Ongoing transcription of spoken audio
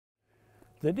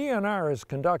The DNR is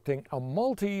conducting a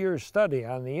multi-year study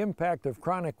on the impact of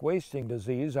chronic wasting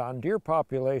disease on deer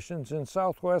populations in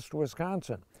southwest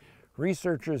Wisconsin.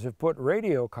 Researchers have put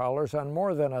radio collars on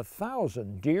more than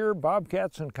 1,000 deer,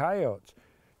 bobcats, and coyotes.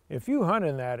 If you hunt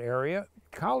in that area,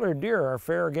 collared deer are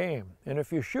fair game, and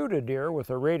if you shoot a deer with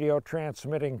a radio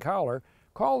transmitting collar,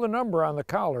 call the number on the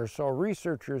collar so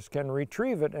researchers can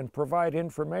retrieve it and provide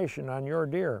information on your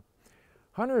deer.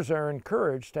 Hunters are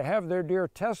encouraged to have their deer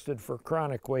tested for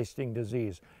chronic wasting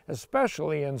disease,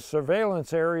 especially in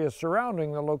surveillance areas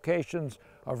surrounding the locations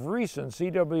of recent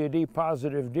CWD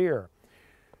positive deer.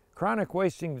 Chronic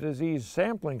wasting disease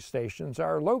sampling stations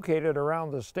are located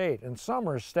around the state, and some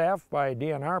are staffed by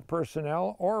DNR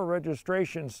personnel or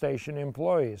registration station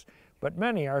employees, but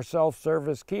many are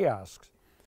self-service kiosks.